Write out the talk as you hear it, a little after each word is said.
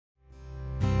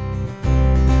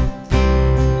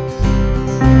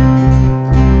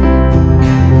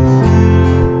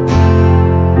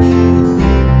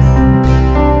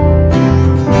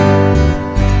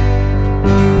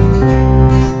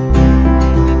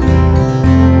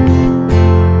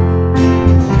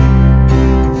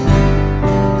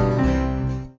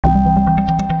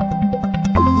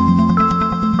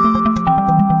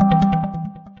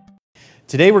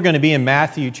Today we're going to be in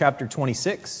Matthew chapter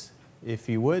 26. If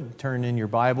you would, turn in your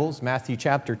Bibles. Matthew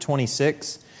chapter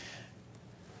 26,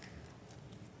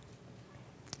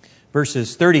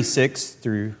 verses 36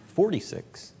 through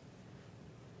 46.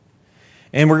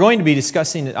 And we're going to be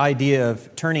discussing the idea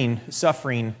of turning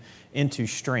suffering into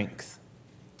strength.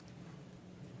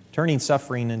 Turning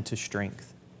suffering into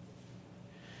strength.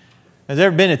 Has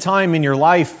there been a time in your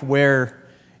life where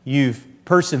you've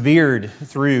persevered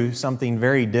through something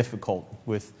very difficult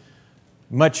with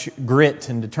much grit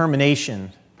and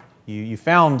determination? You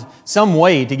found some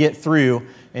way to get through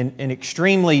an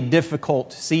extremely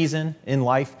difficult season in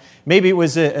life. Maybe it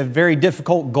was a very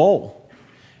difficult goal.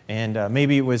 And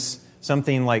maybe it was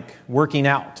something like working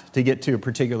out to get to a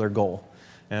particular goal.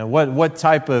 What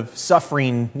type of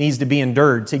suffering needs to be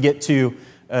endured to get to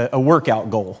a workout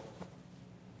goal?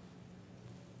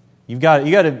 You got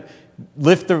to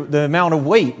lift the amount of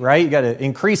weight, right? You got to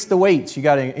increase the weights. You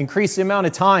got to increase the amount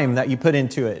of time that you put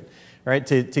into it, right?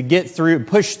 To get through,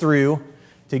 push through,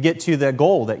 to get to the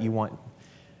goal that you want.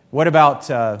 What about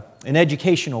an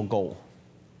educational goal?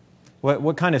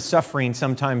 What kind of suffering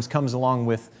sometimes comes along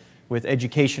with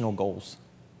educational goals?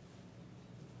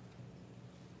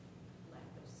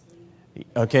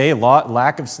 Okay,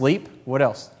 lack of sleep. What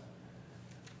else?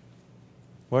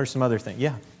 What are some other things?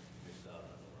 Yeah.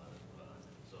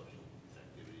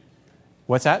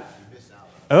 What's that?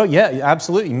 Oh, yeah,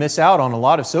 absolutely. You miss out on a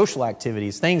lot of social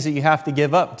activities, things that you have to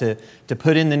give up to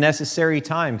put in the necessary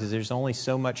time because there's only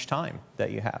so much time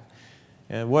that you have.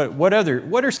 What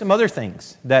are some other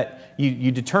things that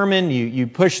you determine, you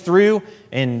push through,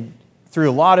 and through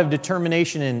a lot of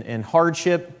determination and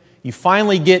hardship, you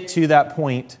finally get to that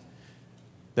point,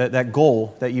 that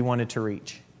goal that you wanted to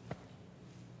reach?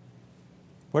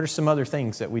 What are some other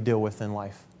things that we deal with in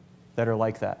life that are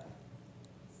like that?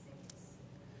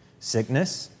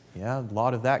 Sickness. Yeah, a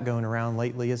lot of that going around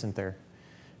lately, isn't there?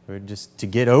 Or just to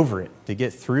get over it, to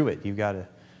get through it, you've got to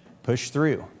push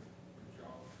through.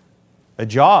 A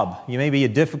job. You may be a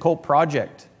difficult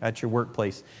project at your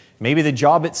workplace. Maybe the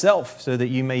job itself, so that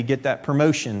you may get that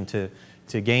promotion to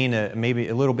gain maybe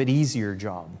a little bit easier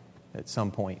job at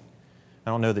some point. I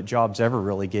don't know that jobs ever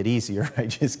really get easier. I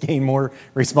just gain more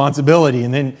responsibility,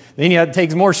 and then it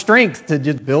takes more strength to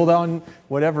just build on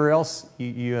whatever else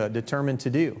you determine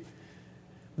to do.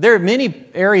 There are many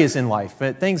areas in life,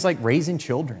 things like raising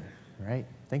children, right?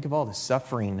 Think of all the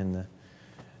suffering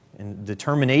and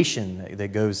determination that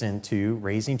goes into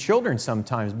raising children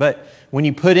sometimes. But when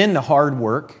you put in the hard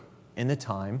work and the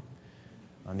time,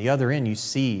 on the other end, you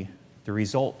see the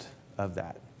result of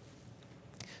that.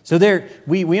 So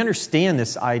we understand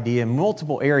this idea in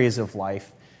multiple areas of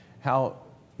life, how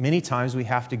many times we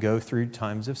have to go through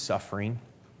times of suffering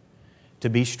to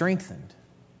be strengthened.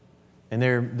 And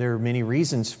there are many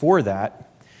reasons for that.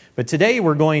 But today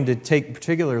we're going to take a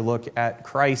particular look at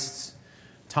Christ's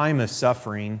time of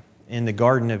suffering in the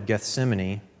Garden of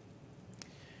Gethsemane.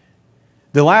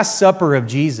 The Last Supper of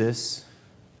Jesus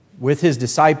with his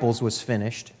disciples was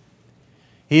finished.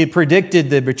 He had predicted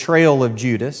the betrayal of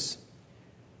Judas.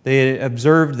 They had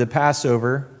observed the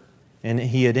Passover, and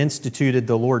he had instituted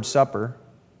the Lord's Supper.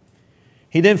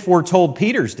 He then foretold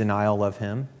Peter's denial of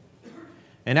him.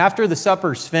 And after the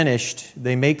supper's finished,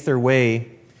 they make their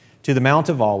way to the Mount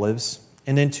of Olives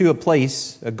and then to a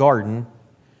place, a garden,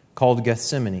 called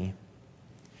Gethsemane.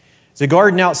 It's a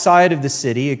garden outside of the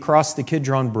city, across the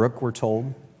Kidron Brook, we're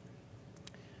told.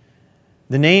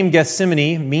 The name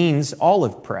Gethsemane means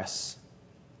olive press,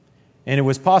 and it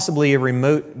was possibly a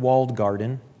remote walled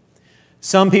garden.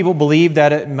 Some people believe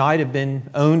that it might have been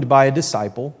owned by a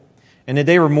disciple, and that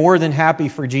they were more than happy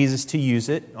for Jesus to use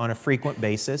it on a frequent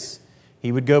basis.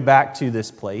 He would go back to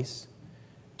this place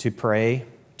to pray,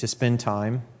 to spend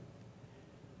time.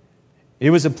 It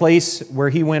was a place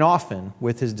where he went often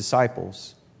with his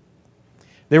disciples.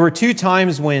 There were 2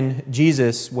 times when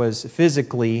Jesus was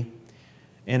physically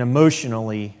and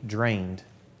emotionally drained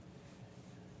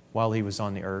while he was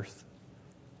on the earth.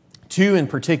 2 in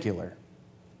particular.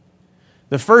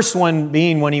 The first one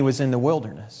being when he was in the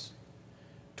wilderness,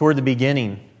 toward the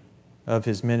beginning of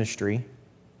his ministry.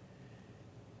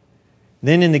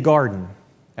 Then in the garden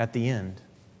at the end.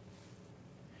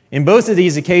 In both of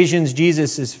these occasions,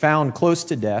 Jesus is found close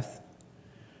to death.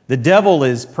 The devil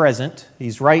is present.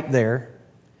 He's right there,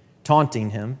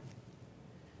 taunting him.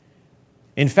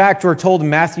 In fact, we're told in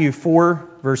Matthew 4,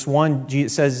 verse 1, it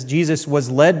says, Jesus was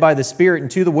led by the Spirit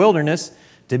into the wilderness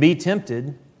to be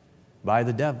tempted by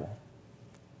the devil.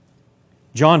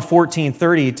 John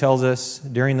 14:30 tells us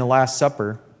during the Last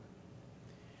Supper,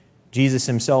 Jesus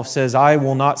himself says, I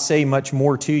will not say much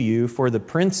more to you, for the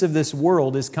prince of this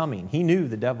world is coming. He knew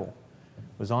the devil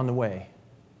was on the way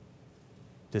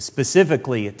to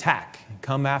specifically attack and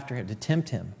come after him, to tempt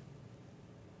him.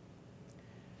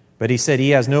 But he said,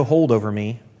 he has no hold over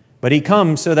me, but he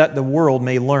comes so that the world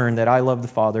may learn that I love the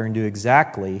Father and do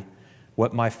exactly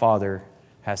what my Father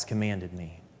has commanded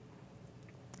me.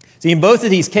 See, in both of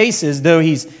these cases, though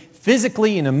he's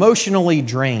physically and emotionally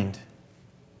drained,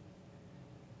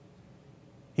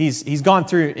 he's gone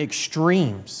through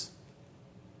extremes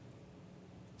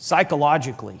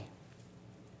psychologically.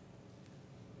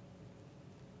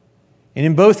 And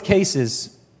in both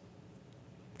cases,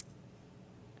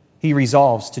 he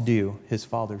resolves to do his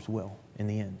Father's will in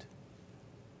the end.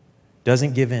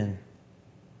 Doesn't give in.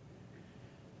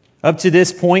 Up to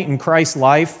this point in Christ's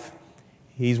life,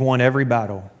 he's won every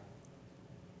battle.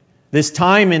 This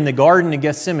time in the Garden of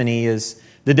Gethsemane is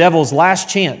the devil's last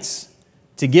chance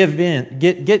to give in,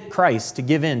 get Christ to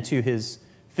give in to his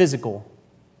physical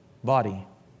body,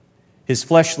 his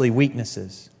fleshly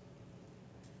weaknesses.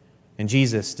 And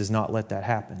Jesus does not let that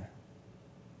happen.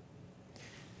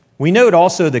 We note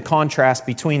also the contrast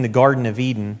between the Garden of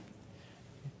Eden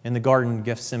and the Garden of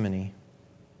Gethsemane.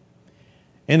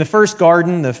 In the first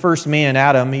garden, the first man,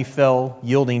 Adam, he fell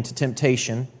yielding to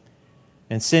temptation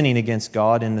and sinning against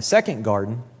God. In the second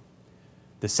garden,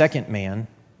 the second man,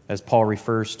 as Paul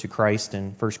refers to Christ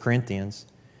in 1 Corinthians,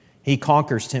 he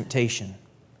conquers temptation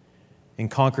and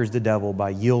conquers the devil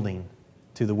by yielding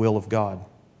to the will of God.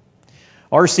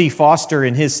 R.C. Foster,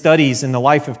 in his studies in the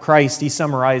life of Christ, he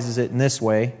summarizes it in this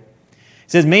way. He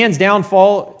says, man's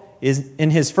downfall is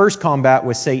in his first combat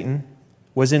with Satan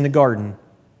was in the garden,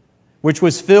 which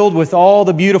was filled with all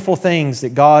the beautiful things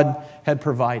that God had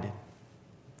provided.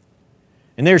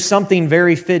 And there's something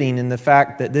very fitting in the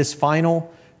fact that this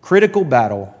final critical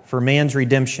battle for man's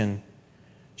redemption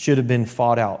should have been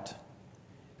fought out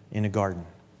in a garden.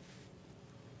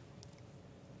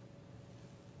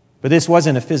 But this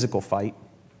wasn't a physical fight,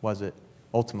 was it,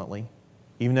 ultimately?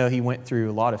 Even though he went through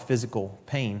a lot of physical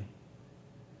pain.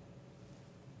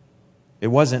 It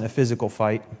wasn't a physical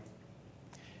fight.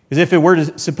 Because if it were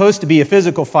supposed to be a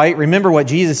physical fight, remember what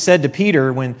Jesus said to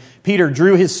Peter when Peter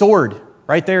drew his sword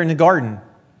right there in the garden.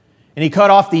 And he cut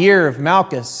off the ear of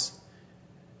Malchus.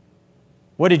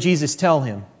 What did Jesus tell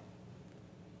him?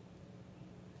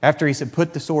 After he said,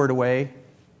 put the sword away,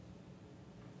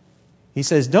 he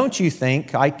says, don't you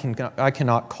think I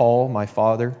cannot call my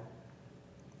Father,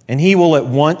 and he will at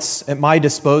once, at my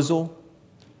disposal,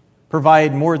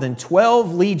 provide more than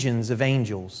 12 legions of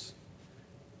angels?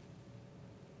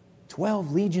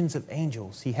 12 legions of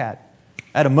angels he had,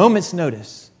 at a moment's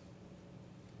notice,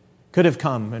 could have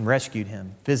come and rescued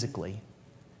him physically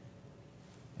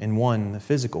and won the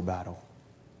physical battle.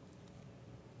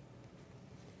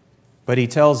 But he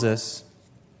tells us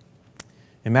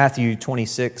in Matthew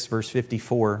 26, verse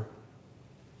 54,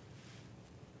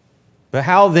 but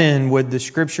how then would the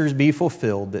Scriptures be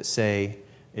fulfilled that say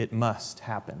it must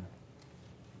happen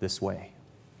this way?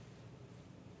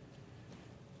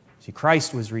 See,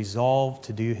 Christ was resolved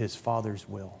to do his Father's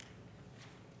will.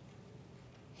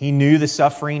 He knew the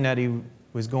suffering that he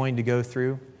was going to go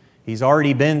through. He's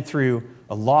already been through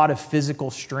a lot of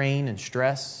physical strain and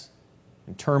stress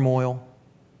and turmoil.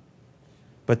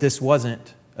 But this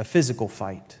wasn't a physical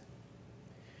fight.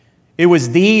 It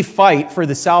was the fight for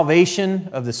the salvation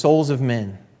of the souls of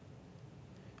men.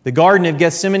 The Garden of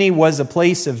Gethsemane was a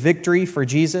place of victory for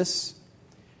Jesus,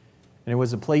 and it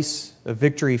was a place of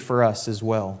victory for us as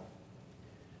well.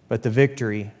 But the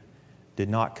victory did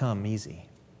not come easy.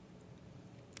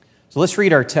 So let's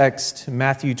read our text,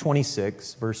 Matthew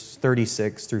 26, verse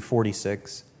 36 through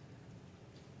 46.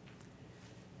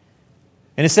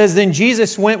 And it says, then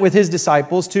Jesus went with his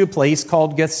disciples to a place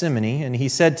called Gethsemane, and he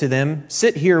said to them,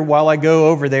 sit here while I go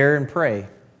over there and pray.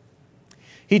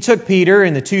 He took Peter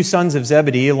and the two sons of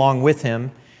Zebedee along with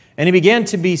him, and he began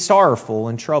to be sorrowful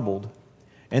and troubled.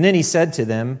 And then he said to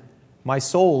them, my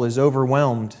soul is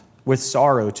overwhelmed with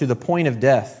sorrow to the point of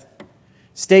death.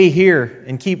 Stay here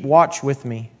and keep watch with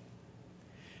me.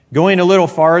 Going a little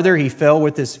farther, he fell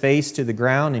with his face to the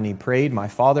ground, and he prayed, my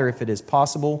Father, if it is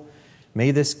possible,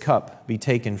 may this cup be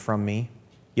taken from me,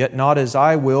 yet not as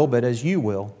I will, but as you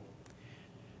will.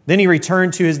 Then he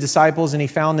returned to his disciples, and he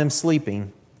found them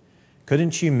sleeping.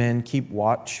 Couldn't you men keep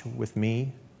watch with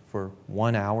me for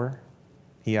 1 hour?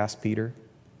 He asked Peter.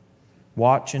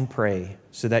 Watch and pray,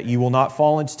 so that you will not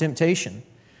fall into temptation.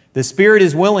 The spirit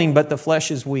is willing, but the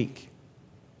flesh is weak.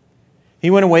 He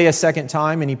went away a second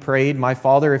time, and he prayed, my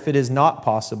Father, if it is not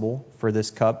possible for this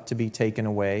cup to be taken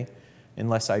away,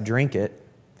 unless I drink it,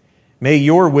 may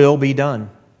your will be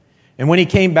done. And when he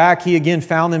came back, he again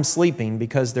found them sleeping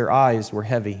because their eyes were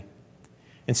heavy.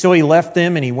 And so he left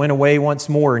them and he went away once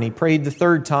more, and he prayed the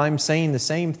third time, saying the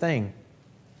same thing.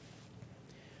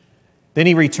 Then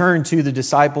he returned to the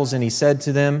disciples and he said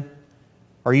to them,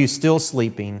 "Are you still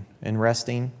sleeping and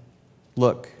resting?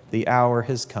 Look, the hour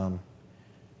has come,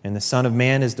 and the Son of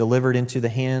Man is delivered into the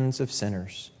hands of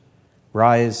sinners.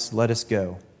 Rise, let us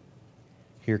go.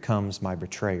 Here comes my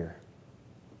betrayer."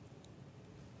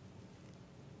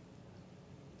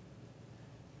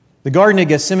 The Garden of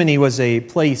Gethsemane was a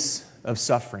place of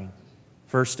suffering,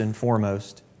 first and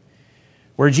foremost,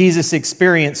 where Jesus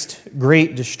experienced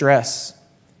great distress.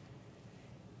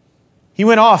 He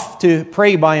went off to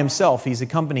pray by himself. He's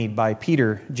accompanied by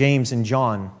Peter, James, and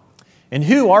John. And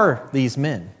who are these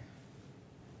men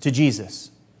to Jesus?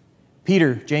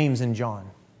 Peter, James, and John.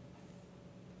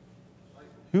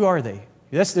 Who are they?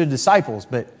 Yes, they're disciples,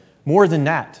 but more than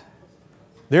that.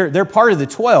 They're part of the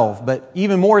 12, but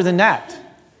even more than that.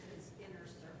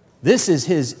 This is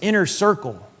his inner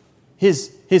circle,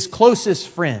 his closest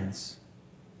friends.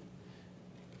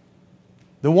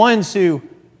 The ones who,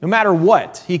 no matter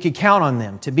what, he could count on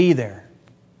them to be there.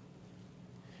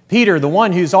 Peter, the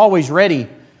one who's always ready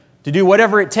to do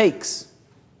whatever it takes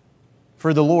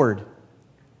for the Lord.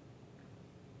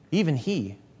 Even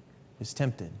he is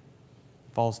tempted,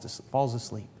 falls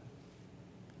asleep,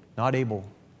 not able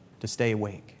to stay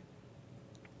awake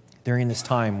during this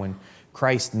time when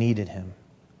Christ needed him.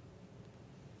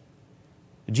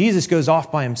 Jesus goes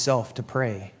off by himself to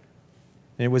pray.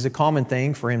 And it was a common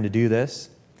thing for him to do this.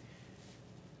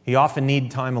 He often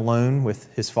needed time alone with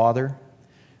his Father.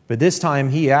 But this time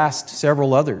he asked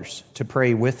several others to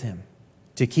pray with him,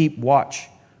 to keep watch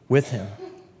with him.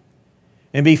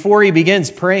 And before he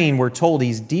begins praying, we're told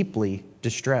he's deeply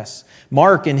distressed.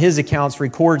 Mark, in his accounts,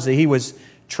 records that he was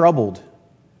troubled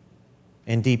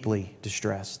and deeply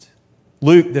distressed.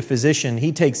 Luke, the physician,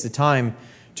 he takes the time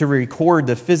to record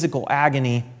the physical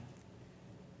agony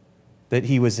that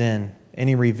he was in. And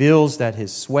he reveals that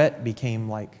his sweat became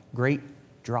like great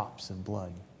drops of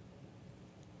blood.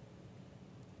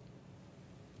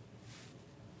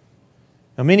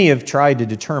 Now, many have tried to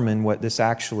determine what this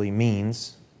actually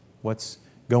means, what's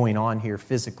going on here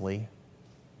physically,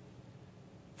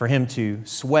 for him to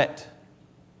sweat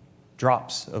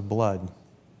drops of blood.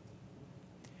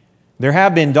 There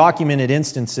have been documented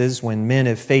instances when men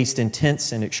have faced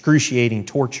intense and excruciating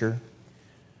torture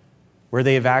where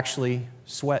they have actually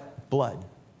sweat blood,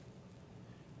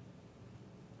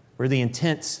 where the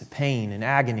intense pain and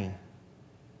agony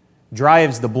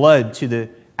drives the blood to the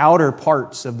outer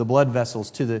parts of the blood vessels,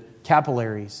 to the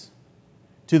capillaries,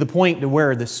 to the point to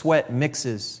where the sweat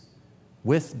mixes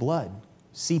with blood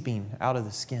seeping out of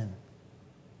the skin.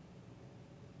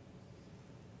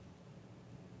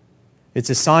 It's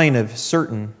a sign of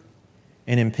certain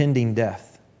and impending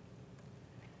death.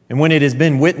 And when it has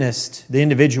been witnessed, the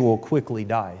individual quickly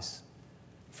dies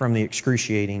from the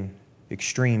excruciating,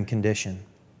 extreme condition.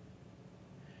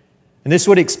 And this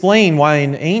would explain why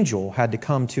an angel had to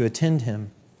come to attend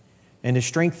him and to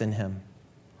strengthen him.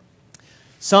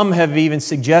 Some have even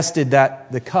suggested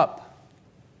that the cup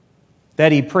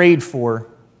that he prayed for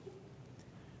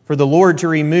the Lord to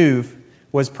remove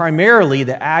was primarily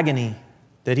the agony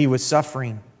that he was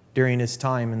suffering during his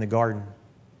time in the garden.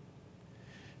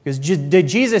 Because did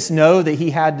Jesus know that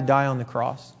he had to die on the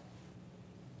cross?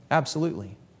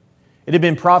 Absolutely. It had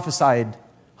been prophesied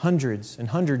hundreds and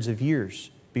hundreds of years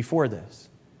before this,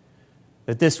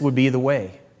 that this would be the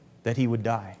way that he would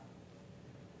die.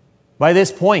 By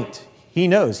this point, he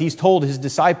knows, he's told his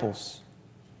disciples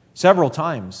several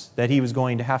times that he was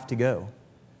going to have to go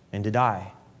and to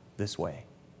die this way.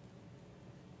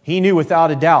 He knew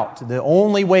without a doubt the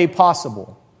only way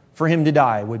possible for him to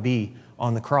die would be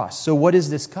on the cross. So what is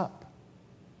this cup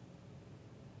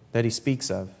that he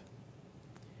speaks of?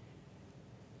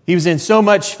 He was in so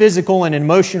much physical and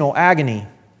emotional agony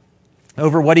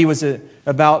over what he was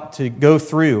about to go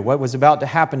through, what was about to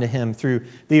happen to him through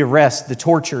the arrest, the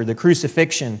torture, the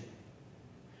crucifixion,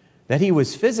 that he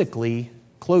was physically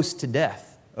close to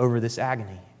death over this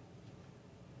agony.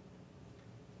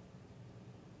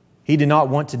 He did not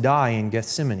want to die in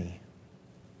Gethsemane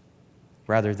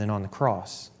rather than on the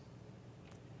cross.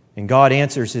 And God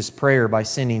answers his prayer by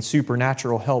sending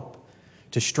supernatural help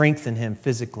to strengthen him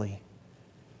physically,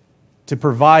 to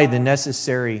provide the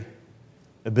necessary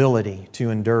ability to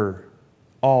endure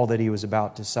all that he was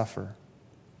about to suffer.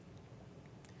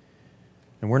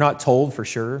 And we're not told for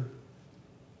sure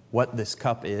what this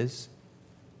cup is,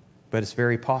 but it's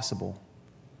very possible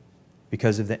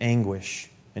because of the anguish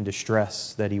and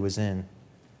distress that he was in,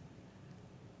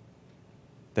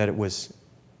 that it was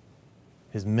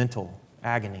his mental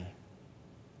agony.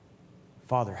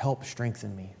 Father, help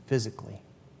strengthen me physically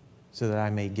so that I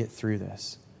may get through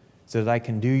this, so that I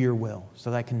can do your will,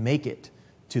 so that I can make it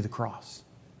to the cross.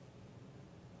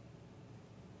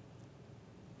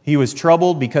 He was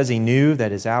troubled because he knew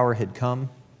that his hour had come.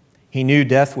 He knew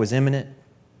death was imminent.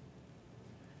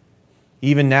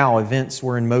 Even now, events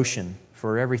were in motion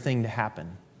for everything to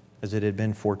happen as it had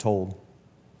been foretold.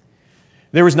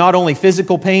 There was not only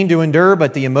physical pain to endure,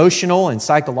 but the emotional and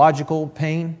psychological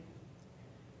pain.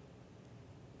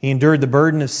 He endured the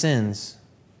burden of sins,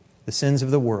 the sins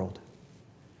of the world,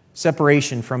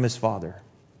 separation from his Father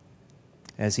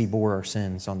as he bore our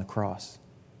sins on the cross.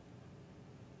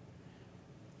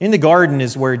 In the garden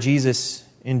is where Jesus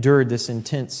endured this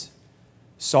intense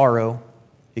sorrow,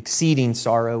 exceeding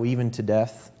sorrow, even to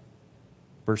death.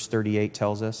 Verse 38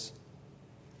 tells us.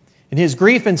 And his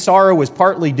grief and sorrow was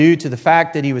partly due to the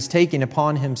fact that he was taking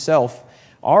upon himself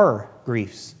our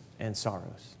griefs and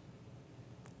sorrows.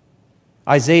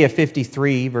 Isaiah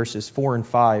 53, verses 4 and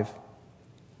 5.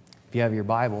 If you have your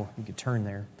Bible, you could turn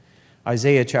there.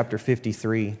 Isaiah chapter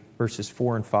 53, verses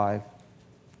 4 and 5.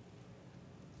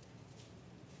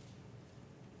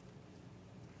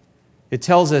 It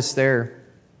tells us there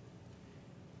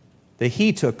that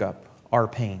he took up our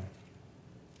pain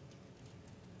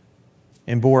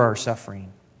and bore our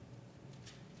suffering.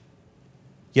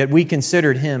 Yet we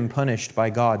considered him punished by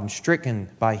God and stricken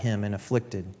by him and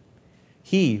afflicted.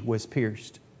 He was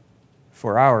pierced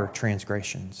for our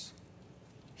transgressions.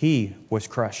 He was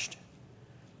crushed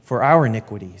for our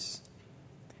iniquities.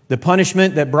 The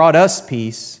punishment that brought us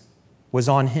peace was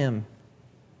on him,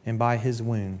 and by his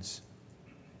wounds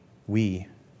we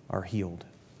are healed.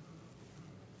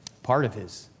 Part of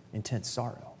his intense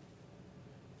sorrow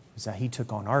is that he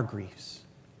took on our griefs.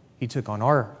 He took on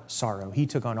our sorrow. He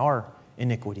took on our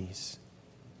iniquities.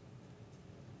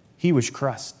 He was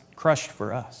crushed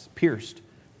for us, pierced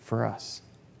for us,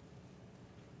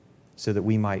 so that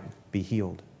we might be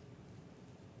healed.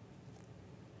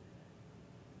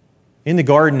 In the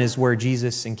garden is where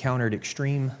Jesus encountered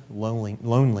extreme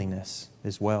loneliness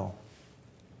as well.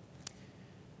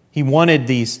 He wanted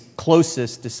these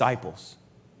closest disciples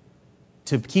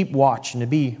to keep watch and to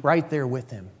be right there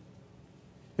with him.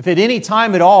 If at any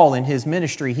time at all in his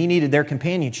ministry he needed their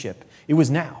companionship, it was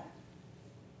now.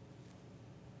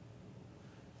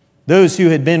 Those who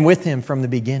had been with him from the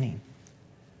beginning,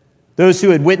 those who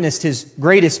had witnessed his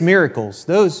greatest miracles,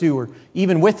 those who were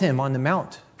even with him on the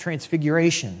Mount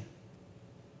Transfiguration,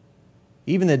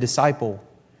 even the disciple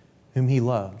whom he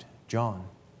loved, John,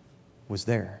 was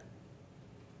there.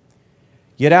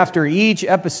 Yet after each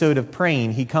episode of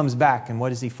praying, he comes back, and what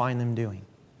does he find them doing?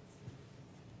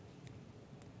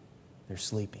 They're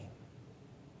sleeping.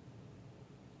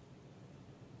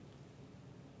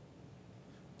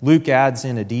 Luke adds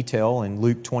in a detail in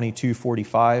Luke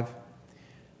 22:45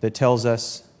 that tells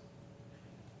us,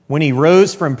 when he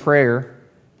rose from prayer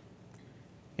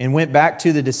and went back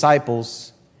to the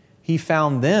disciples, he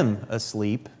found them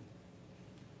asleep,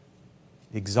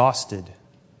 exhausted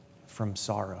from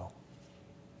sorrow.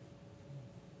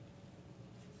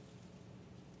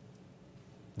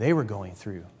 They were going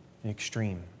through an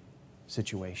extreme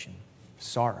situation,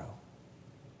 sorrow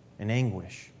and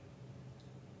anguish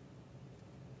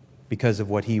because of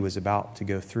what he was about to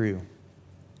go through.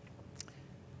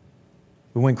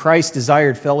 But when Christ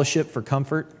desired fellowship for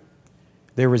comfort,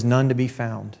 there was none to be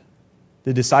found.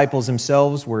 The disciples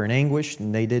themselves were in anguish,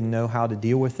 and they didn't know how to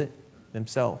deal with it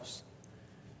themselves.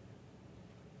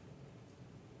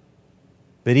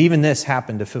 But even this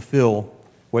happened to fulfill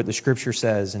what the Scripture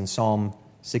says in Psalm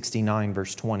 69,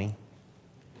 verse 20.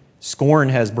 Scorn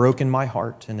has broken my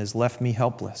heart and has left me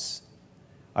helpless.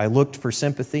 I looked for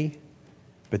sympathy,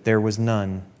 but there was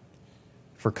none.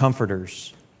 For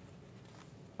comforters,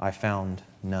 I found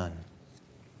none.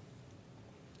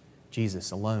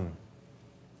 Jesus alone,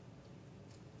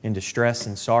 in distress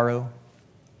and sorrow,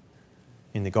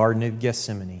 in the Garden of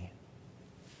Gethsemane,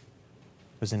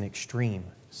 was in extreme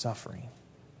suffering.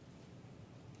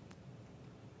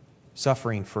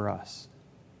 Suffering for us.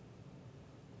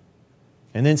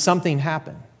 And then something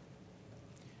happened.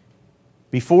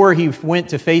 Before he went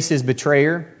to face his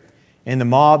betrayer and the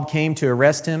mob came to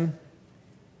arrest him,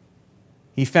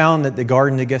 he found that the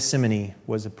Garden of Gethsemane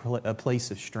was a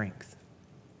place of strength.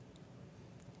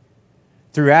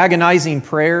 Through agonizing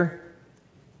prayer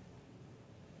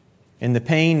and the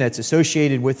pain that's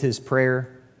associated with his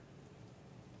prayer,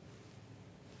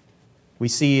 we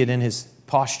see it in his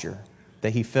posture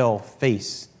that he fell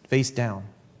face down.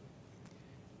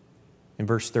 In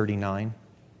verse 39,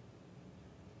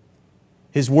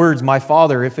 his words, "My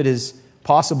Father, if it is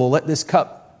possible, let this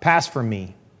cup pass from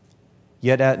me,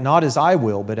 yet not as I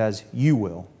will, but as you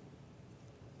will,"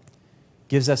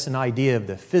 gives us an idea of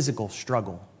the physical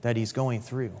struggle that he's going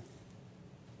through.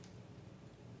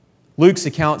 Luke's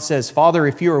account says, "Father,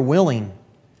 if you are willing,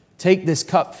 Take this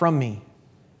cup from me,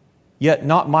 yet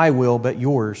not my will, but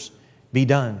yours be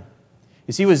done.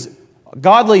 You see, it was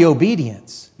godly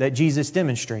obedience that Jesus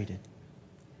demonstrated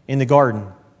in the garden.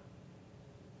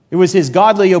 It was his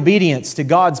godly obedience to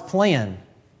God's plan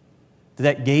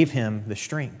that gave him the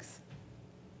strength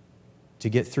to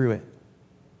get through it.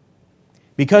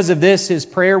 Because of this, his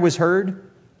prayer was heard.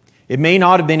 It may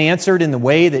not have been answered in the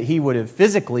way that he would have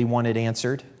physically wanted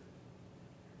answered,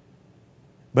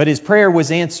 but his prayer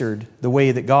was answered the way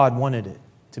that God wanted it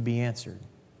to be answered.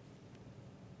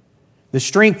 The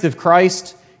strength of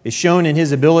Christ is shown in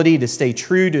his ability to stay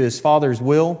true to his Father's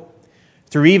will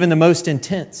through even the most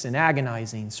intense and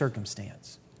agonizing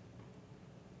circumstance.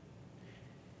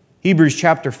 Hebrews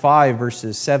chapter 5,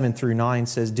 verses 7 through 9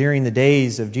 says, during the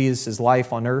days of Jesus'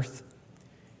 life on earth,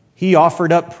 he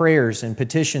offered up prayers and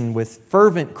petitioned with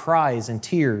fervent cries and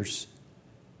tears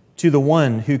to the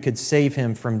one who could save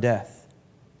him from death.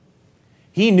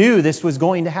 He knew this was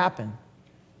going to happen.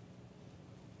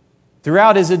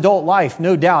 Throughout his adult life,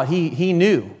 no doubt, he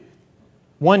knew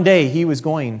one day he was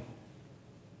going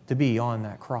to be on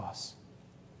that cross.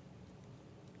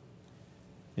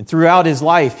 And throughout his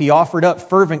life, he offered up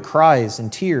fervent cries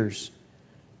and tears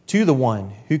to the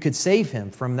one who could save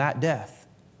him from that death.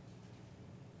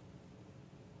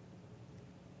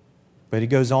 But he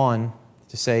goes on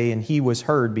to say, and he was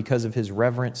heard because of his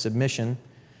reverent submission.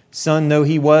 Son though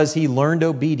he was, he learned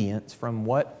obedience from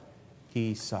what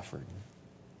he suffered.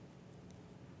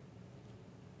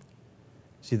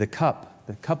 See, the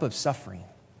cup of suffering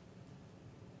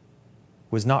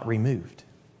was not removed.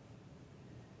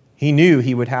 He knew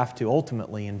he would have to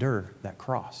ultimately endure that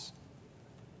cross.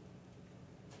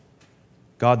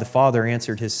 God the Father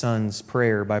answered his Son's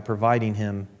prayer by providing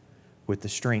him with the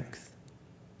strength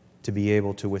to be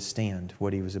able to withstand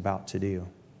what he was about to do.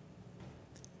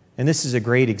 And this is a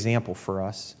great example for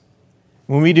us.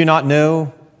 When we do not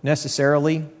know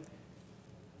necessarily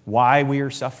why we are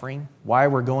suffering, why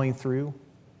we're going through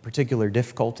particular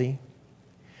difficulty,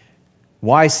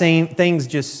 why things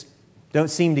just don't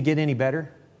seem to get any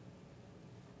better.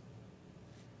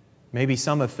 Maybe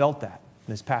some have felt that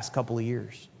in this past couple of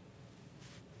years.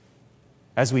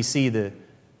 As we see the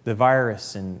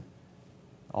virus and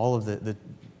all of the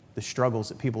struggles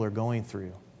that people are going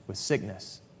through with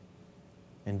sickness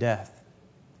and death.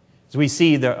 As we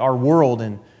see our world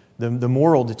and the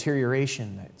moral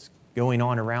deterioration that's going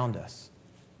on around us.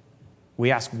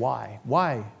 We ask why?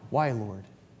 Why, Lord?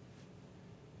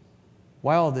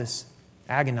 Why all this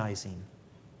agonizing?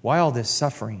 Why all this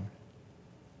suffering?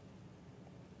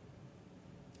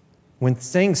 When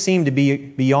things seem to be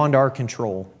beyond our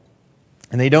control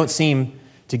and they don't seem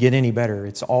to get any better,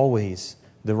 it's always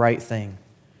the right thing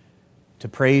to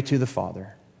pray to the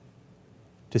Father,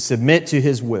 to submit to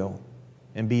his will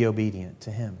and be obedient to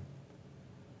him.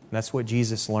 And that's what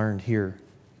Jesus learned here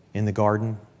in the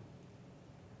garden.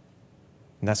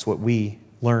 And that's what we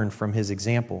learn from his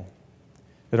example.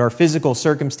 That our physical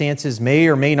circumstances may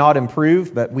or may not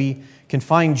improve, but we can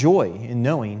find joy in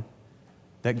knowing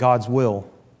that God's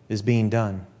will is being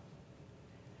done.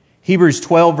 Hebrews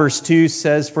 12 verse 2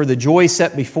 says, for the joy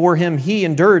set before him, he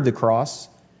endured the cross,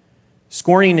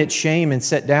 scorning its shame, and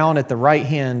sat down at the right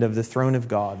hand of the throne of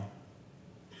God.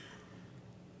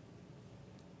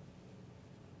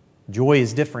 Joy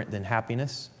is different than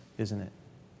happiness, isn't it?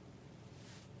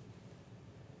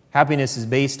 Happiness is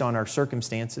based on our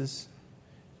circumstances,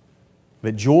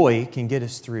 but joy can get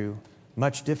us through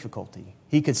much difficulty.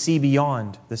 He could see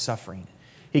beyond the suffering.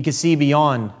 He could see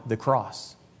beyond the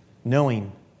cross,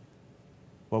 knowing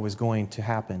what was going to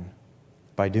happen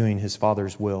by doing his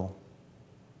Father's will.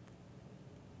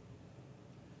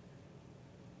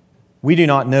 We do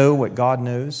not know what God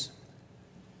knows,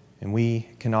 and we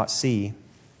cannot see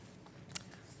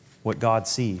what God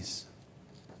sees.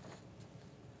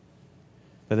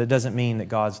 But that doesn't mean that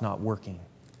God's not working.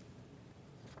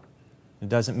 It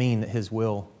doesn't mean that his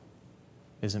will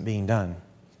isn't being done.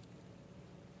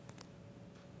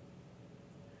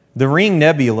 The Ring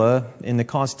Nebula in the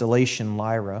constellation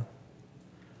Lyra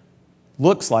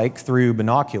looks like, through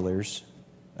binoculars,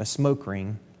 a smoke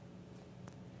ring.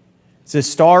 It's a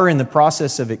star in the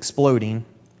process of exploding.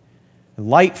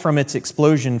 Light from its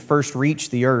explosion first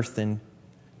reached the earth in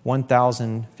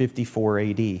 1054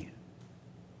 AD.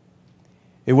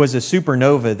 It was a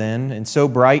supernova then, and so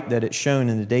bright that it shone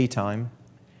in the daytime.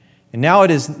 And now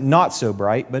it is not so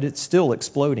bright, but it's still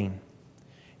exploding.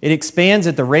 It expands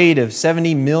at the rate of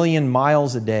 70 million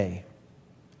miles a day.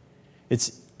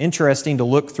 It's interesting to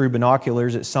look through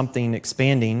binoculars at something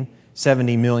expanding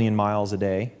 70 million miles a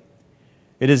day.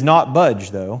 It does not budge,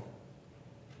 though.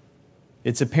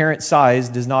 Its apparent size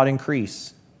does not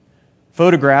increase,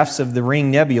 Photographs of the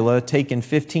Ring Nebula taken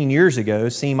 15 years ago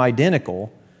seem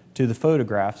identical to the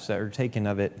photographs that were taken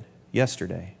of it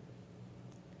yesterday.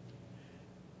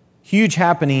 Huge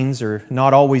happenings are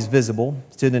not always visible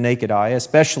to the naked eye,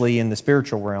 especially in the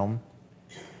spiritual realm.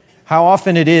 How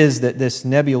often it is that this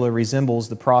nebula resembles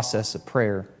the process of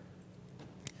prayer.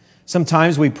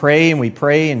 Sometimes we pray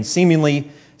and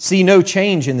seemingly see no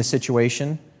change in the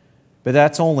situation, but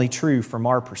that's only true from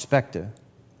our perspective.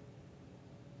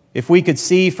 If we could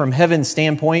see from heaven's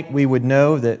standpoint, we would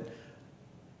know that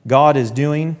God is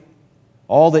doing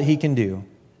all that He can do,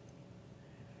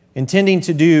 intending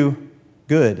to do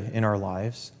good in our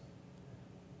lives.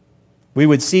 We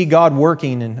would see God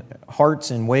working in hearts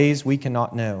in ways we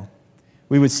cannot know.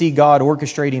 We would see God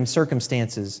orchestrating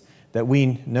circumstances that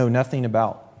we know nothing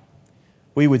about.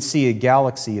 We would see a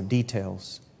galaxy of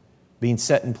details being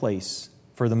set in place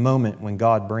for the moment when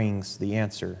God brings the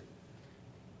answer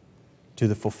to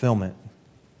the fulfillment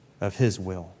of His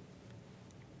will.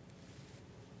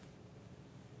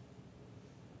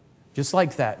 Just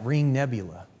like that Ring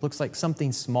Nebula, looks like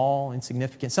something small,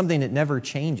 insignificant, something that never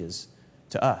changes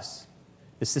to us.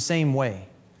 It's the same way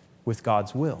with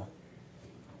God's will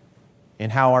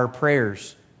and how our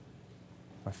prayers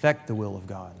affect the will of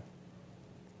God.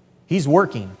 He's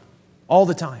working all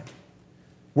the time,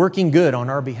 working good on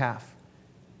our behalf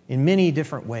in many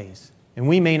different ways. And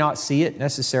we may not see it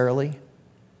necessarily,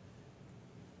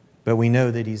 but we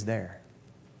know that He's there.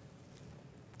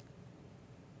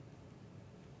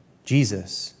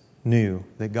 Jesus knew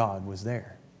that God was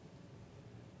there.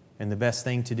 And the best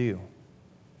thing to do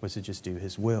was to just do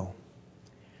His will.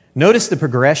 Notice the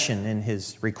progression in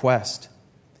His request.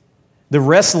 The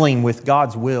wrestling with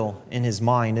God's will in His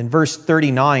mind. In verse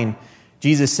 39,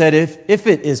 Jesus said, if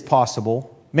it is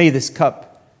possible, may this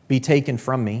cup be taken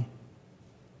from me.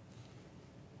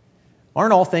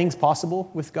 Aren't all things possible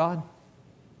with God?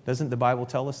 Doesn't the Bible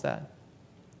tell us that?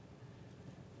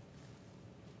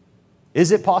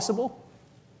 Is it possible?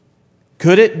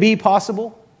 Could it be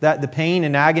possible that the pain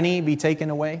and agony be taken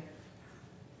away?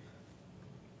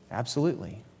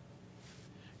 Absolutely.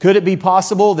 Could it be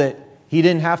possible that He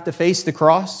didn't have to face the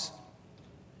cross?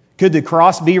 Could the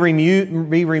cross be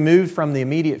removed from the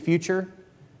immediate future?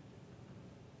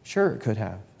 Sure, it could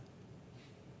have.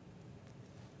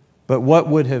 But what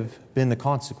would have been the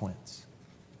consequence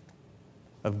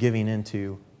of giving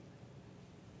into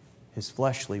His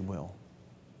fleshly will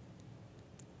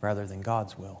rather than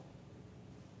God's will?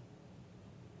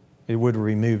 It would have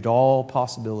removed all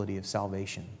possibility of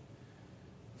salvation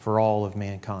for all of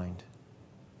mankind.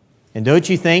 And don't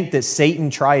you think that Satan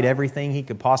tried everything he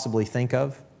could possibly think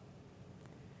of?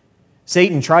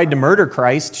 Satan tried to murder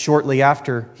Christ shortly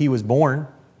after He was born,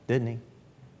 didn't he?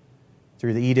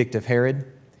 Through the edict of Herod.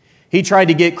 He tried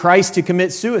to get Christ to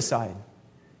commit suicide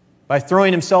by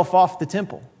throwing himself off the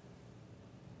temple.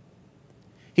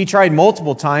 He tried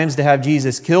multiple times to have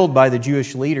Jesus killed by the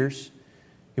Jewish leaders.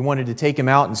 He wanted to take Him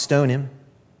out and stone Him.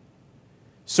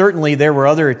 Certainly there were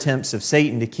other attempts of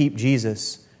Satan to keep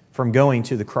Jesus from going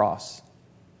to the cross.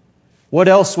 What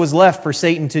else was left for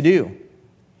Satan to do?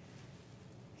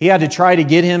 He had to try to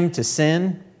get Him to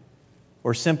sin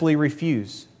or simply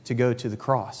refuse to go to the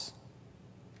cross.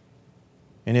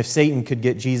 And if Satan could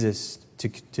get Jesus to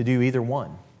do either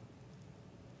one,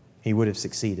 he would have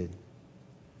succeeded.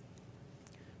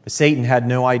 But Satan had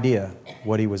no idea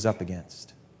what he was up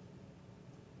against.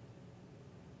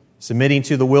 Submitting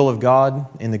to the will of God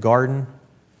in the garden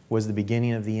was the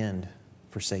beginning of the end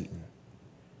for Satan.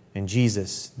 And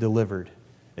Jesus delivered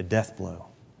a death blow.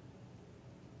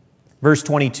 Verse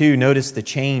 22, notice the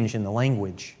change in the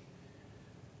language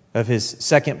of His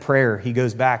second prayer. He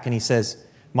goes back and He says,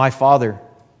 my Father,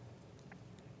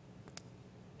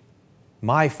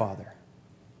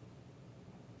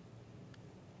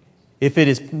 if it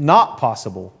is not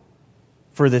possible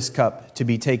for this cup to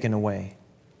be taken away,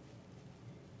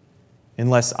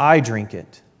 unless I drink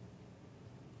it,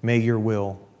 may your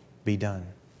will be done.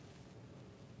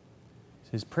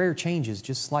 His prayer changes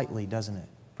just slightly, doesn't it?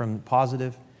 From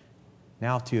positive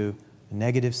now to a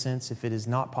negative sense. If it is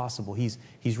not possible, he's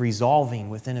resolving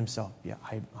within himself. Yeah,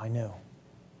 I know.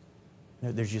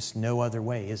 No, there's just no other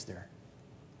way, is there?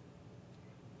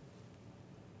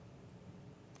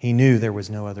 He knew there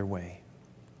was no other way.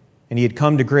 And he had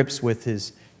come to grips with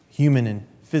his human and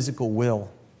physical will.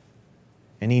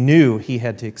 And he knew he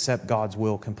had to accept God's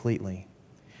will completely.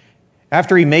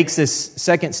 After he makes this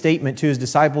second statement to his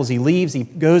disciples, he leaves, he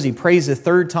goes, he prays the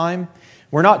third time.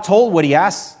 We're not told what he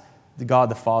asks God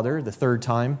the Father the third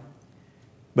time.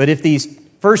 But if these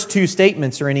first two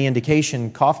statements are any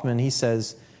indication, Kaufman, he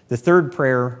says, the third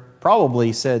prayer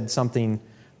probably said something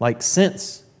like,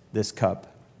 since this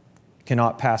cup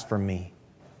cannot pass from me.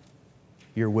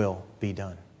 Your will be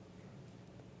done.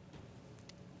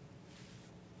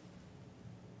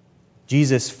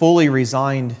 Jesus fully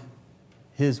resigned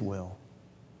his will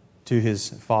to his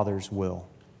Father's will.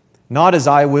 Not as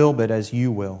I will, but as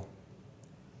you will.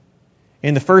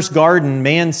 In the first garden,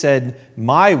 man said,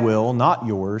 my will, not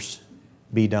yours,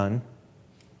 be done.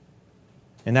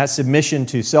 And that submission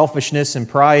to selfishness and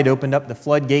pride opened up the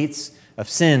floodgates of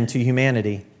sin to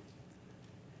humanity.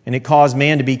 And it caused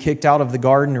man to be kicked out of the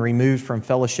garden and removed from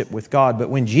fellowship with God. But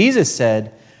when Jesus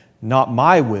said, not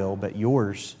my will, but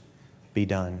yours be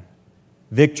done,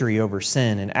 victory over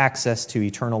sin and access to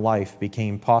eternal life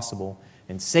became possible,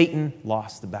 and Satan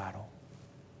lost the battle.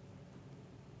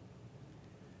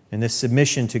 And this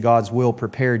submission to God's will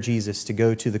prepared Jesus to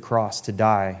go to the cross, to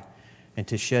die, and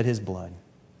to shed his blood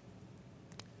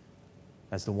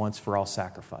as the once-for-all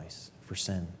sacrifice for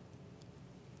sin.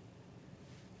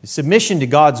 The submission to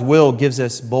God's will gives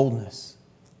us boldness.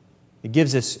 It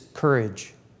gives us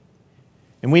courage.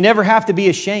 And we never have to be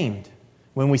ashamed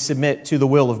when we submit to the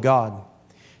will of God.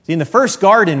 See, in the first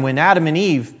garden, when Adam and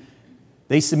Eve,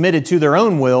 they submitted to their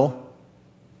own will,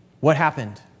 what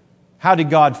happened? How did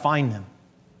God find them?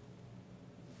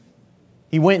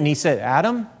 He went and he said,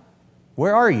 Adam,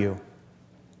 where are you?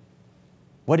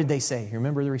 What did they say? You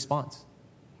remember the response?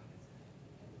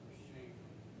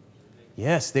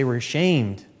 Yes, they were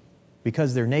ashamed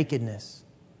because of their nakedness.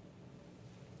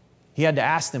 He had to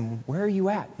ask them, where are you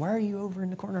at? Why are you over in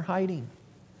the corner hiding?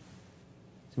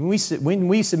 So when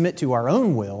we submit to our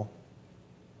own will,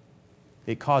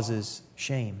 it causes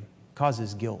shame,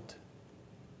 causes guilt.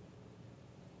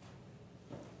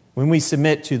 When we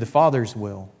submit to the Father's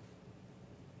will,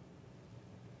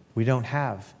 we don't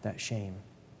have that shame.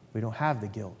 We don't have the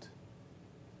guilt.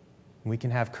 We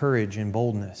can have courage and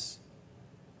boldness.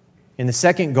 In the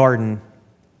second garden,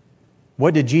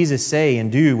 what did Jesus say and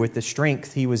do with the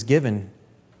strength he was given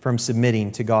from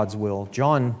submitting to God's will?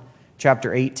 John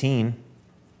chapter 18.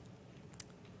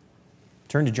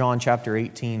 Turn to John chapter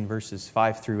 18, verses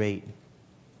 5 through 8.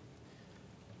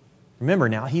 Remember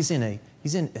now, he's in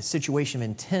a situation of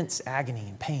intense agony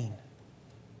and pain.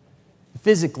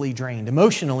 Physically drained,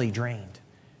 emotionally drained.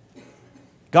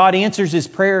 God answers his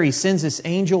prayer. He sends this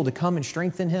angel to come and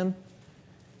strengthen him.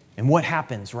 And what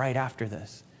happens right after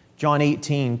this? John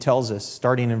 18 tells us,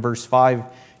 starting in verse 5,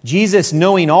 Jesus,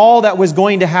 knowing all that was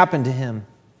going to happen to him,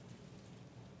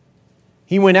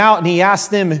 he went out and he asked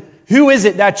them, who is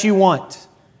it that you want?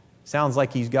 Sounds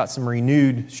like he's got some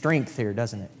renewed strength here,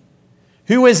 doesn't it?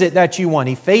 Who is it that you want?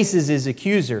 He faces his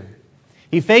accuser.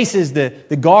 He faces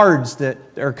the guards that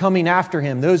are coming after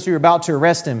him, those who are about to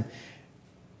arrest him.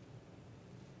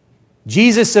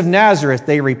 Jesus of Nazareth,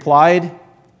 they replied.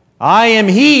 I am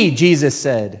he, Jesus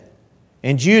said.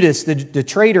 And Judas, the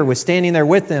traitor, was standing there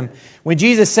with them. When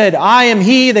Jesus said, I am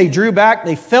he, they drew back,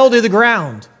 they fell to the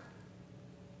ground.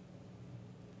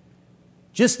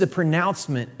 Just the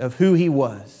pronouncement of who he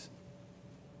was.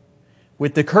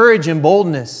 With the courage and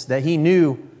boldness that he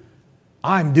knew,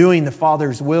 I'm doing the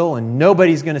Father's will and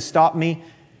nobody's going to stop me.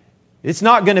 It's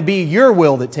not going to be your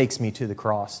will that takes me to the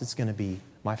cross. It's going to be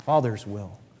my Father's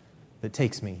will that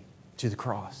takes me to the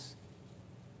cross.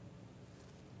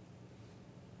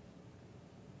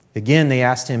 Again, they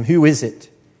asked him, who is it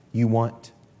you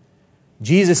want?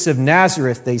 Jesus of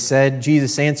Nazareth, they said.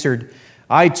 Jesus answered,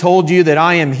 I told you that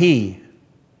I am he.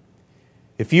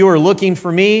 If you are looking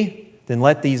for me, then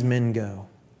let these men go.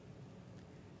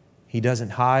 He doesn't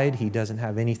hide. He doesn't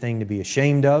have anything to be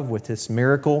ashamed of with this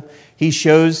miracle. He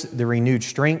shows the renewed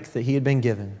strength that he had been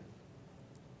given.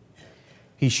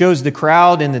 He shows the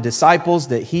crowd and the disciples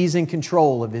that he's in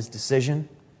control of his decision.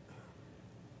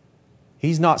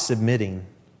 He's not submitting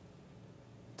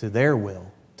to their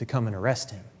will to come and arrest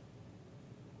him.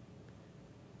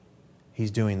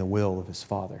 He's doing the will of his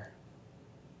Father.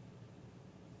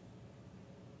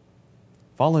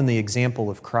 Following the example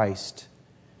of Christ,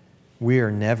 we are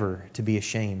never to be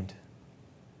ashamed.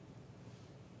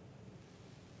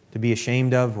 To be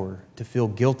ashamed of or to feel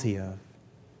guilty of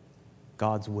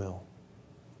God's will.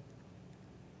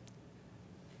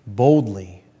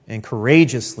 Boldly and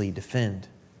courageously defend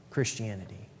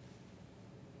Christianity.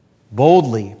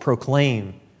 Boldly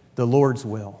proclaim the Lord's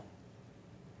will.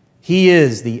 He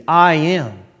is the I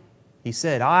am. He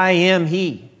said, I am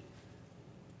He.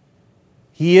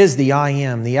 He is the I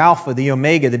am, the Alpha, the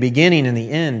Omega, the beginning and the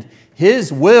end.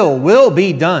 His will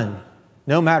be done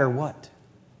no matter what.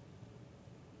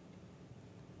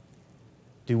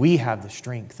 Do we have the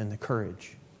strength and the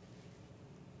courage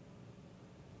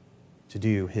to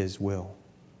do His will?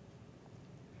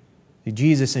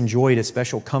 Jesus enjoyed a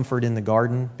special comfort in the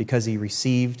garden because he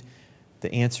received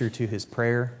the answer to his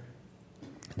prayer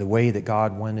the way that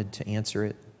God wanted to answer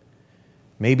it.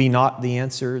 Maybe not the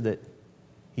answer that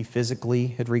he physically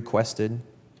had requested,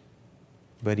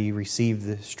 but he received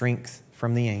the strength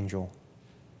from the angel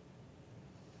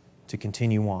to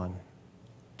continue on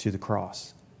to the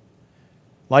cross.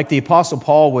 Like the Apostle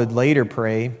Paul would later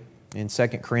pray in 2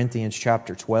 Corinthians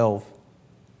chapter 12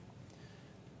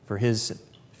 for his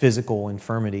physical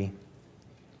infirmity.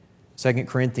 2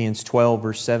 Corinthians 12,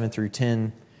 verse 7 through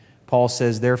 10, Paul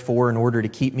says, "Therefore, in order to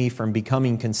keep me from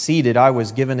becoming conceited, I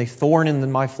was given a thorn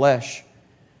in my flesh,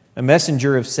 a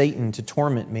messenger of Satan to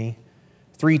torment me.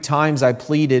 3 times I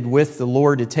pleaded with the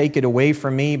Lord to take it away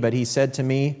from me, but he said to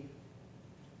me,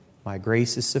 'My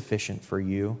grace is sufficient for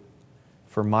you,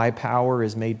 for my power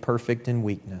is made perfect in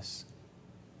weakness.'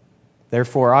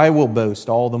 Therefore I will boast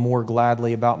all the more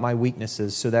gladly about my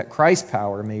weaknesses, so that Christ's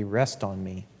power may rest on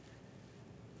me.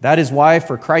 That is why,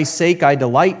 for Christ's sake, I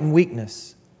delight in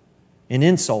weakness, in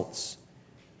insults,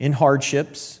 in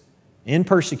hardships, in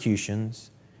persecutions,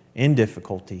 in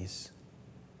difficulties.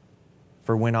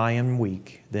 For when I am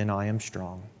weak, then I am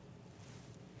strong."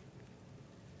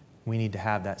 We need to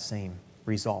have that same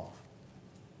resolve.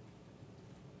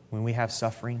 When we have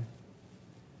suffering,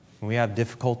 when we have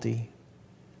difficulty,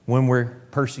 when we're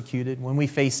persecuted, when we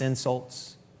face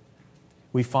insults,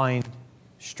 we find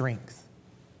strength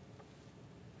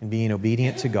in being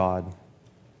obedient to God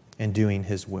and doing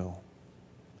His will.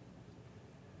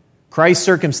 Christ's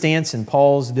circumstance and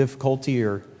Paul's difficulty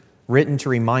are written to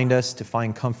remind us to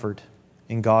find comfort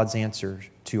in God's answer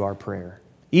to our prayer,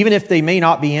 even if they may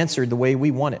not be answered the way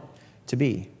we want it to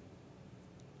be,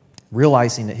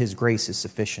 realizing that His grace is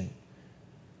sufficient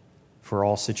for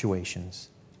all situations.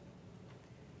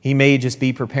 He may just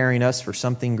be preparing us for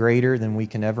something greater than we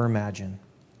can ever imagine.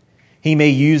 He may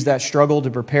use that struggle to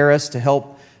prepare us to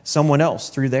help someone else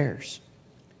through theirs.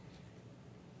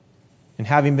 And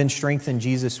having been strengthened,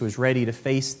 Jesus was ready to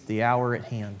face the hour at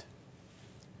hand,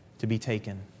 to be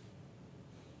taken,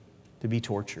 to be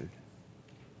tortured,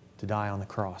 to die on the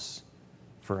cross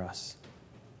for us.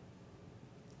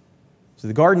 So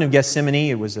the Garden of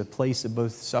Gethsemane, it was a place of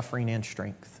both suffering and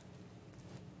strength.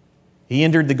 He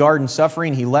entered the garden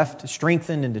suffering. He left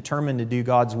strengthened and determined to do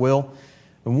God's will.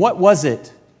 And what was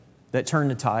it that turned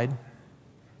the tide?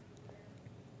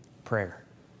 Prayer.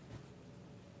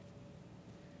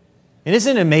 And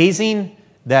isn't it amazing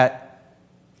that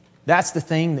that's the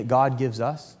thing that God gives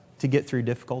us to get through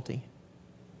difficulty?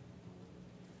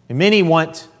 And many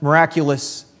want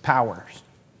miraculous powers,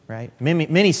 right?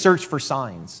 Many search for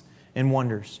signs and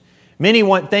wonders. Many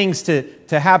want things to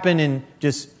happen in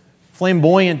just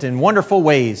flamboyant and wonderful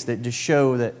ways that just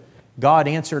show that God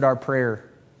answered our prayer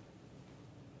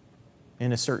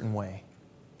in a certain way.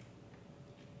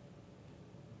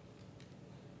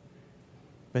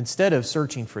 But instead of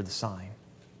searching for the sign,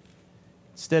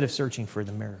 instead of searching for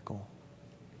the miracle,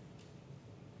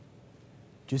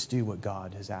 just do what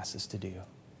God has asked us to do.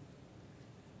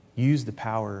 Use the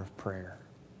power of prayer.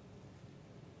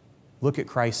 Look at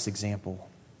Christ's example.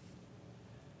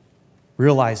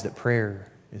 Realize that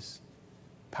prayer is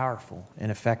powerful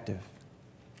and effective.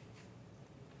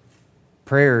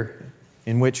 Prayer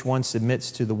in which one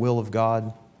submits to the will of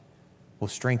God will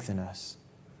strengthen us.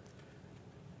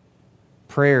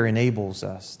 Prayer enables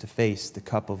us to face the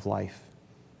cup of life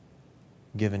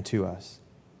given to us.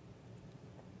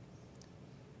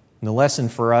 And the lesson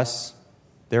for us,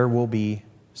 there will be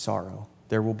sorrow,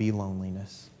 there will be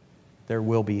loneliness, there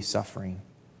will be suffering.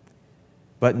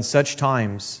 But in such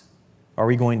times, are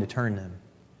we going to turn them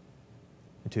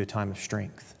into a time of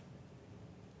strength?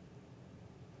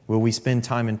 Will we spend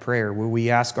time in prayer? Will we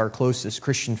ask our closest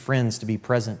Christian friends to be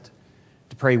present,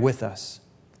 to pray with us?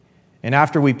 And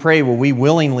after we pray, will we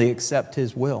willingly accept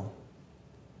His will?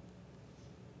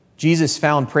 Jesus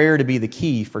found prayer to be the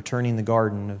key for turning the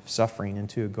garden of suffering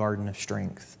into a garden of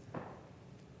strength.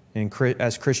 And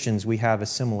as Christians, we have a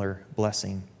similar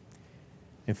blessing.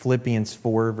 In Philippians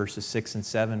 4, verses 6 and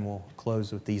 7, we'll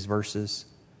close with these verses.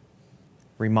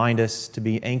 Remind us to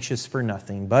be anxious for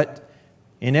nothing, but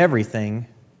in everything,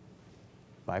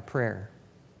 by prayer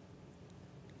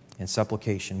and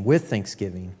supplication, with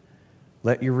thanksgiving,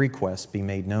 let your requests be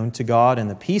made known to God, and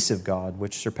the peace of God,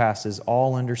 which surpasses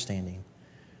all understanding,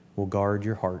 will guard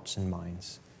your hearts and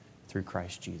minds through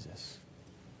Christ Jesus.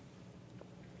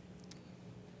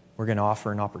 We're going to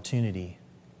offer an opportunity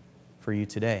for you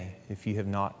today if you have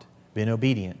not been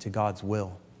obedient to God's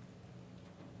will.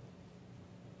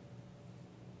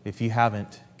 If you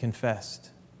haven't confessed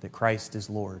that Christ is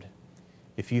Lord,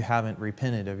 if you haven't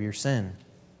repented of your sin,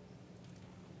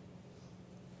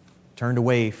 turned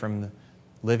away from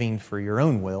living for your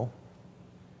own will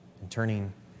and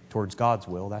turning towards God's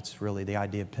will. That's really the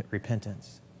idea of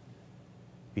repentance.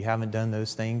 If you haven't done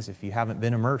those things, if you haven't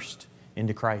been immersed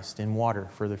into Christ in water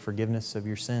for the forgiveness of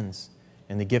your sins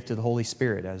and the gift of the Holy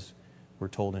Spirit, as we're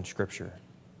told in Scripture,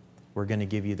 we're going to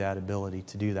give you that ability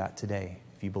to do that today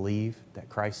if you believe that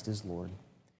Christ is Lord.